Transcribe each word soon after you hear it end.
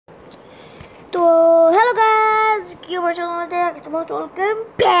তো hello guys, কি অবস্থা তোমাদের? তোমরা welcome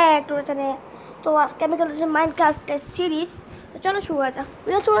back to the channel. তো আজকে আমি খেলতেছি মাইনক্রাফটের সিরিজ। তো চলো শুরু করা যাক।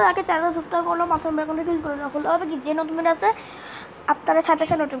 ভিডিও শুরুর আগে চ্যানেল সাবস্ক্রাইব করলো, পাশের বেল আইকনটি ক্লিক করে রাখলো। হবে কি যে নতুন ভিডিও আছে আপনারা সাথে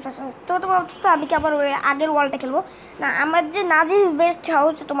সাথে নোটিফিকেশন। তো তোমরা ভাবছো আমি কি আবার ওই আগের ওয়ালটা খেলবো? না, আমার যে নাজির বেস্ট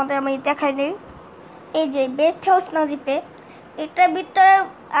হাউস তোমাদের আমি দেখাই নেই। এই যে বেস্ট হাউস নাজিপে, এটার ভিতরে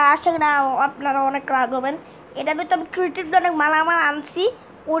আসে না আপনারা অনেক রাগ হবেন। এটার ভিতরে আমি ক্রিয়েটিভ অনেক মালামাল আনছি।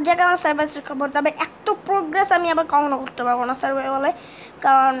 ওর জায়গায় আমার সার্ভাইভাল খবর তবে এত প্রোগ্রেস আমি আবার কখনো করতে পারবো না সার্ভাইভালে,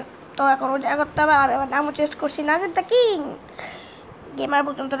 কারণ তো এখন ওর জায়গা করতে হবে। আমি আমার নামও চেঞ্জ করছি না, যেটা কি গেমার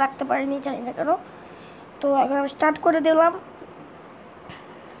পর্যন্ত রাখতে পারিনি, জানি না কেন। তো এখন আমি স্টার্ট করে দিলাম,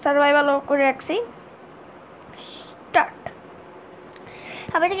 সার্ভাইভালও করে রাখছি। স্টার্ট।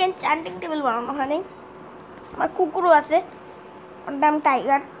 আমি এটাকে এনচ্যান্টিং টেবিল বানানো হয়নি। আমার কুকুরও আছে, ওর নাম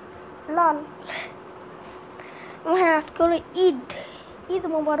টাইগার। লল। হ্যাঁ, আজকে হলো ঈদ। ঈদ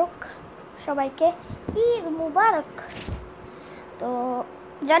মুবারক সবাইকে, ঈদ মুবারক। তো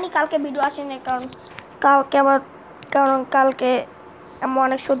জানি কালকে ভিডিও আসেনি, কালকে আমার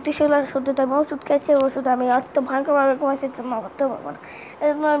অনেক সর্দি ছিল, সর্দিতে আমি ওষুধ খেয়েছি। ওষুধ আমি অত ভয়ঙ্করভাবে ঘুমাইছি, মা করতে পারবো না। এই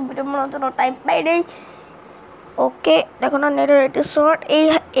জন্য ভিডিও বানানোর জন্য টাইম পাই নেই। ওকে, দেখো না নেটের একটু শর্ট।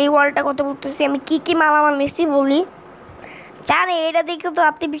 এই ওয়ালটা কথা বলতেছি আমি কি মালামাল নিচ্ছি বলি। জানি এটা দেখে তো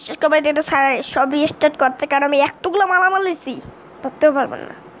আপনি বিশ্বাস করবেন এটা সব রিস্টার্ট করতে, কারণ আমি এতগুলো মালামাল নিচ্ছি, ধরতেও পারবেন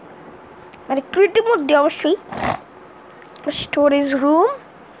না। মানে ক্রিয়েটিভ মধ্যে অবশ্যই। স্টোরেজ রুম,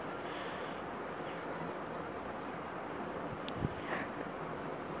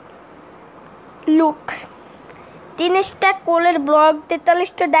 লুক 3টা কোলের ব্লক,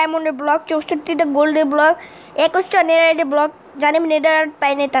 43টা ডায়মন্ডের ব্লক, 64টা গোল্ডের ব্লক, 21টা নেডারাইটের ব্লক। জানি আমি নেডারাইট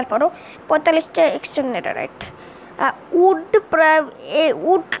পাইনি, তারপরও 45টা এক্সট্রা নেডারাইট। উড প্রায়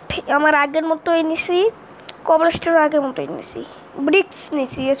উড আমার আগের মতোই নিছি, কবলস্টোর আগের মতোই নিছি, ব্রিক্স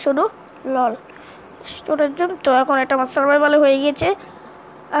নিছি শুধু। লল স্টোরের জন্য। তো এখন এটা আমার সার্ভাইভালে হয়ে গিয়েছে।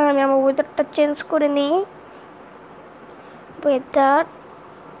 আর আমি আমার ওয়েদারটা চেঞ্জ করে নিই। Weather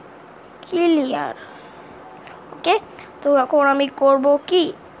clear. ওকে, তো এখন আমি করব কি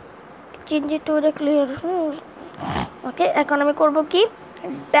চেঞ্জ টু দ্য ক্লিয়ার। ওকে, এখন আমি করব কি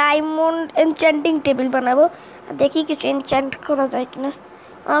ডায়মন্ড এনচ্যান্টিং টেবিল বানাবো। দেখি কিছু এনচ্যান্ট করা যায় কিনা।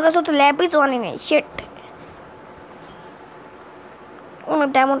 আমার কাছে তো ল্যাপিস ওয়ানই নেই। শেট, আমার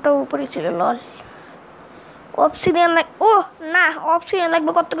ডায়মন্ডটা উপরে ছিল। লল। অবসিডিয়ান ও না, অবসিডিয়ান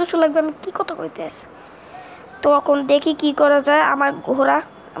লাগবে, কত কিছু লাগবে, আমি কি কথা কইতে আছি। তো এখন দেখি কি করা যায়। আমার ঘোড়া,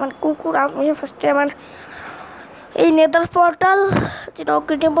 আমার কুকুর, আমি ফার্স্টে আমার এই নেদার পোর্টাল যেটা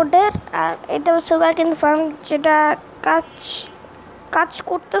অক্রিটিভ বোর্ডের, আর এটা হচ্ছে সুগারকেন ফার্ম যেটা কাজ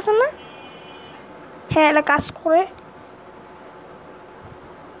করতেছে না। হ্যাঁ, এটা কাজ করে।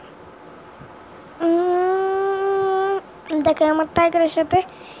 দেখে আমার টাইগারের সাথে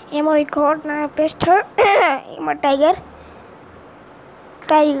আমার ওই ঘর না পেস্ট হয়। আমার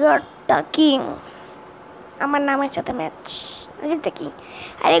টাইগারটা কিং আমার নামের সাথে ম্যাচ। যেটা কি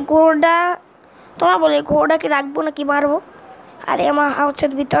আরে ঘোড়া, তোমার বলে ঘোড়াকে রাখবো নাকি মারবো? আরে আমার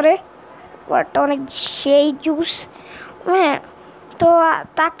হাউসের ভিতরে ওয়ারটা অনেক সেই জুস। হ্যাঁ, তো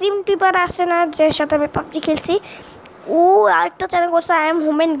তাকরিম টিপার আসে না, যে সাথে আমি পাবজি খেলছি। ও আরেকটা চ্যানেল করছে, আই এম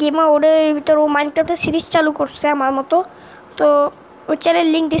হোমেন গেমার। ওদের ভিতরে ও মাইনক্রাফটের সিরিজ চালু করছে আমার মতো। তো ওই চ্যানেল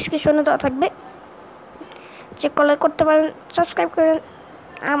লিঙ্ক ডিসক্রিপশনে দেওয়া থাকবে, চেক করতে পারেন। সাবস্ক্রাইব করেন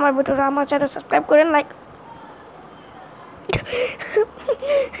আমার ভিডিওটা, আমার চ্যানেল সাবস্ক্রাইব করেন, লাইক।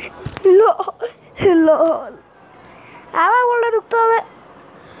 লল আবার বলে ঢুকতে হবে।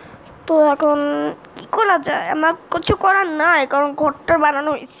 তো এখন কি করা যায়? আমার কিছু করার নাই, কারণ ঘরটা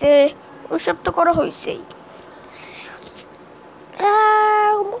বানানো হয়েছে, ওইসব তো করা হয়েছেই।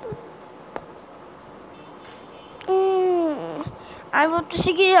 আমি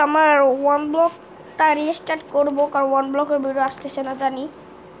ভাবতেছি কি আমার ওয়ান ব্লকটা রিস্টার্ট করবো, কারণ ওয়ান ব্লকের ভিডিও আসতেছে না জানি।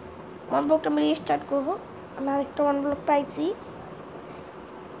 ওয়ান ব্লকটা আমি রিস্টার্ট করবো। আমি আরেকটা ওয়ান ব্লক পাইছি।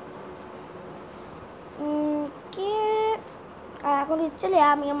 কে এখন চলে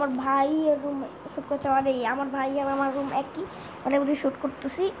আমি আমার ভাই রুমে শ্যুট করতে পারি। আমার ভাই আর আমার রুম একই, অনেকগুলি শ্যুট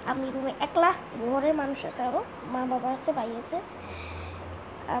করতেছি। আমি রুমে একলা, ঘরের মানুষ আছে, আরও মা বাবা আছে, ভাই আছে।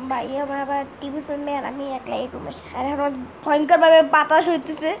 ভাই আমার আবার টিভি ফিল্মে, আর আমি একলা এই রুমে। আর এখন ভয়ঙ্করভাবে বাতাস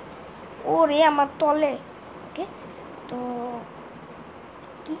হইতেছে ও রে আমার তলে। ওকে, তো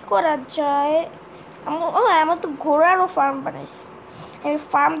কি করা যায়? আমার তো ঘোড়ারও ফার্ম বানাইছি। আমি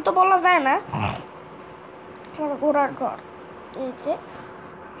ফার্ম তো বলা যায় না, আমার ঘোড়ার ঘর। এই যে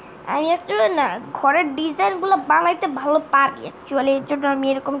আমি অ্যাকচুয়ালি না ঘরের ডিজাইনগুলো বানাইতে ভালো পারি অ্যাকচুয়ালি, এর জন্য আমি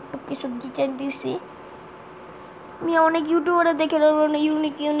এরকম একটু কিছু ডিজাইন দিয়েছি। আমি অনেক ইউটিউবারে দেখে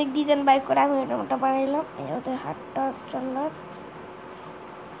ইউনিক ডিজাইন বাই করে আমি ওটা বানাইলাম। ওদের হাতটা চালার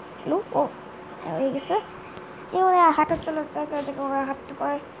ও হয়ে গেছে। এবারে হাঁটা চলার জায়গা থেকে ওরা হাঁটতে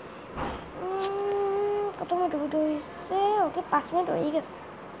পারে। কত মিনিট হয়েছে? ওকে 5 মিনিট হয়ে গেছে।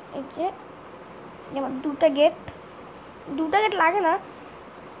 এই যে যেমন দুটা গেট লাগে না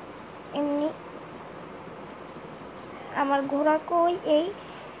এমনি। আমার ঘোড়া কই?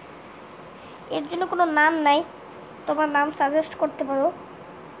 এর জন্য কোনো নাম নাই, তোমার নাম সাজেস্ট করতে পারো।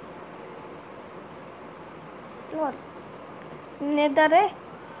 নেদারে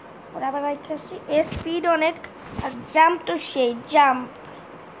ওরা আবার রাখছি। এর স্পিড অনেক, আর জাম্প তো সেই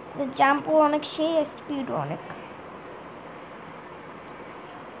জাম্পও অনেক, সেই স্পিডও অনেক।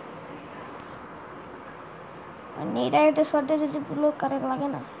 নেদারেতে সদ্য যদি পুরো কারেন্ট লাগে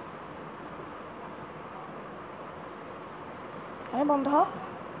না। আরে বন্ধ।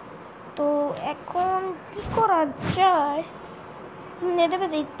 তো এখন কি করা যায়? নেদারে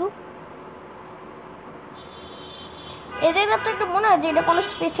যে একটু এদের তো একটু মনে হয় যে এটা কোনো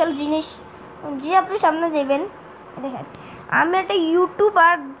স্পেশাল জিনিস। যে আপনি সামনে যাবেন দেখেন, আমি একটা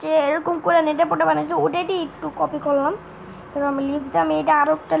ইউটিউবার যে এরকম করে নেটে পটে বানিয়েছে ওটাই একটু কপি করলাম। এবার আমি লিখতে, আমি এটা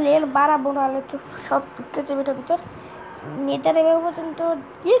আরও একটা লেয়ার বাড়াবো, নাহলে একটু সব ঢুকতেছে এটার ভিতর। নেটার এবার পর্যন্ত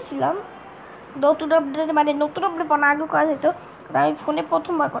গিয়েছিলাম নতুন আপডেট, মানে নতুন আপডেট বানা আগে করা যেত, আমি ফোনে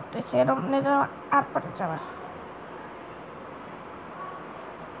প্রথমবার করতেছি এরকম নেটার আর পাঠাচ্ছে আমার।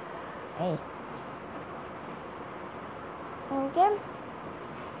 এই ওকে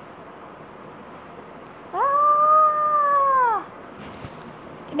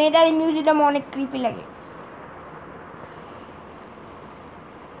নেটার মিউজিকটা অনেক ক্রিপি লাগে।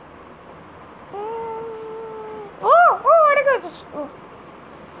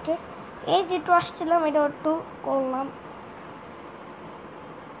 এই যেটু আসছিলাম এটা একটু করলাম।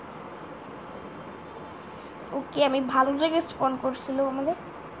 ওকে আমি ভালো জায়গায় স্পন করছিলাম, আমাদের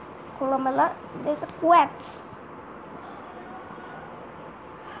খোলামেলা দেখে কোয়াটস।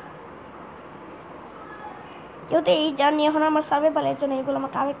 কেউ তো এই জানি এখন আমার সার্ভে পালার জন্য এগুলো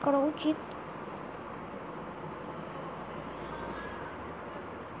আমার কালেক্ট করা উচিত।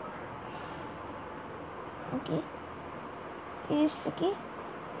 ওকে কি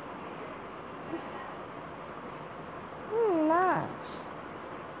না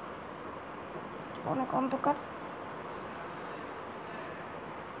অনেক অন্ধকার।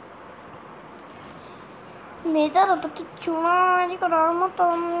 নেজারও তো কিচ্ছু নাই করার মতো।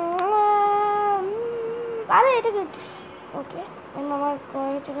 আরে এটা কি? ওকে আমার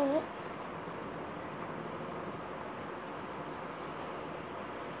ঠিক আছে।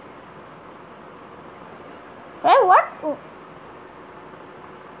 হোয়াট?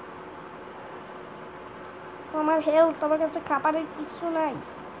 আমার হেলথ, আমার কাছে খাবারের কিছু নাই।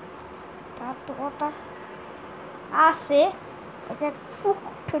 তার তো কথা আছে, এটা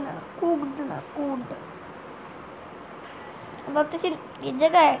কুকড না ভাবতেছি এই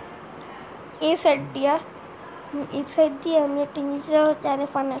জায়গায় এই সাইড দিয়ে আমি একটা নিচে চাইলে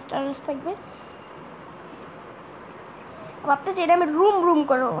ফার্নেস টার্নেস থাকবে। ভাবতেছি এটা আমি রুম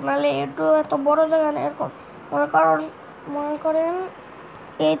করবো, নাহলে একটু এত বড় জায়গা না। এরকম মনে করেন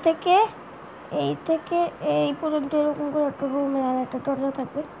এই থেকে এই পর্যন্ত এরকম করে একটা রুমে আর একটা দরজা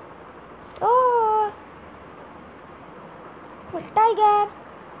থাকবে। ও টাইগার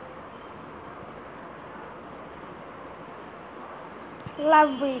লাভ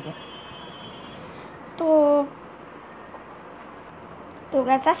হয়ে গেছে। তো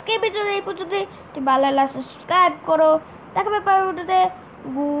গাছ আজকে ভিডিও এই পর্যন্ত, ভালো লাগলে সাবস্ক্রাইব করো। দেখাবে পরের ভিডিওতে।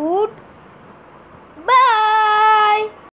 গুড